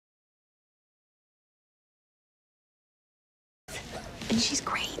and she's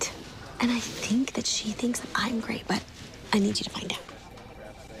great. And I think that she thinks that I'm great, but I need you to find out.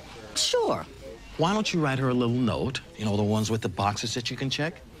 Sure. Why don't you write her a little note, you know, the ones with the boxes that you can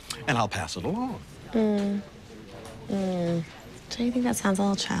check, and I'll pass it along. Don't you think that sounds a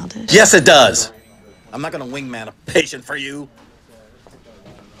little childish? Yes, it does. I'm not gonna wingman a patient for you.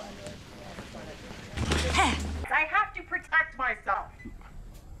 I have to protect myself.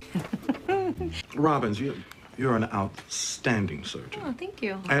 Robbins, you're an outstanding surgeon. Oh, thank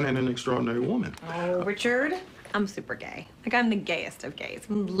you. And an extraordinary woman. Oh, Richard, I'm super gay. Like, I'm the gayest of gays.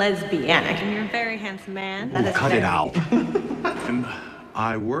 I'm lesbianic. And you're a very handsome man. Ooh, cut it out. And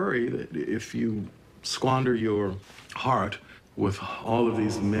I worry that if you squander your heart with all of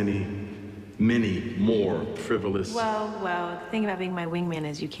these many more frivolous... Well, the thing about being my wingman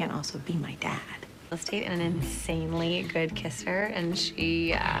is you can't also be my dad. Estate and an insanely good kisser, and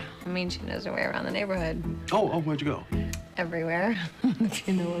she, I mean, she knows her way around the neighborhood. Oh, where'd you go? Everywhere.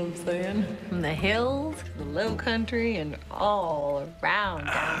 You know what I'm saying? From the hills, to the low country, and all around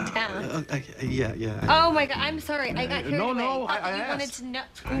downtown. Yeah. Oh my God, I'm sorry. I got carried away. No, I You wanted asked. to know.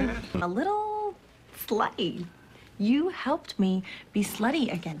 A little slutty. You helped me be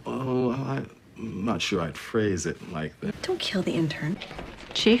slutty again. Oh, I'm not sure I'd phrase it like that. Don't kill the intern.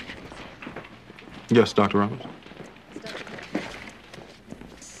 Chief? Yes, Dr. Robbins?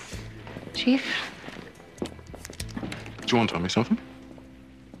 Chief? Do you want to tell me something?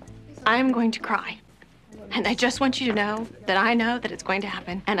 I'm going to cry. And I just want you to know that it's going to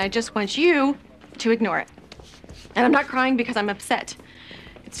happen. And I just want you to ignore it. And I'm not crying because I'm upset.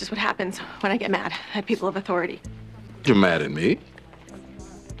 It's just what happens when I get mad at people of authority. You're mad at me?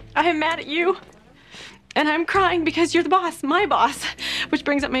 I am mad at you. And I'm crying because you're the boss, my boss, which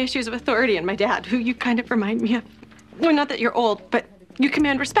brings up my issues of authority and my dad, who you kind of remind me of. Well, not that you're old, but you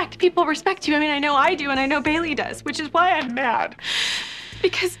command respect. People respect you. I mean, I know I do, and I know Bailey does, which is why I'm mad.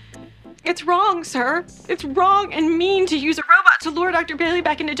 Because it's wrong, sir. It's wrong and mean to use a robot to lure Dr. Bailey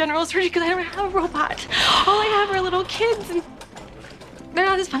back into general surgery because I don't have a robot. All I have are little kids, and they're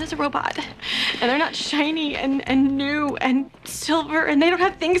not as fun as a robot. And they're not shiny and new and silver, and they don't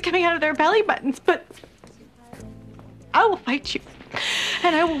have things coming out of their belly buttons, but I will fight you,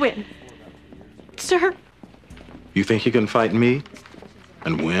 and I will win. Sir? You think you can fight me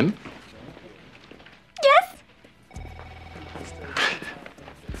and win? Yes!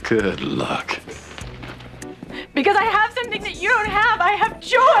 Good luck. Because I have something that you don't have. I have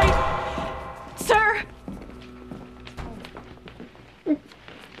joy! Sir,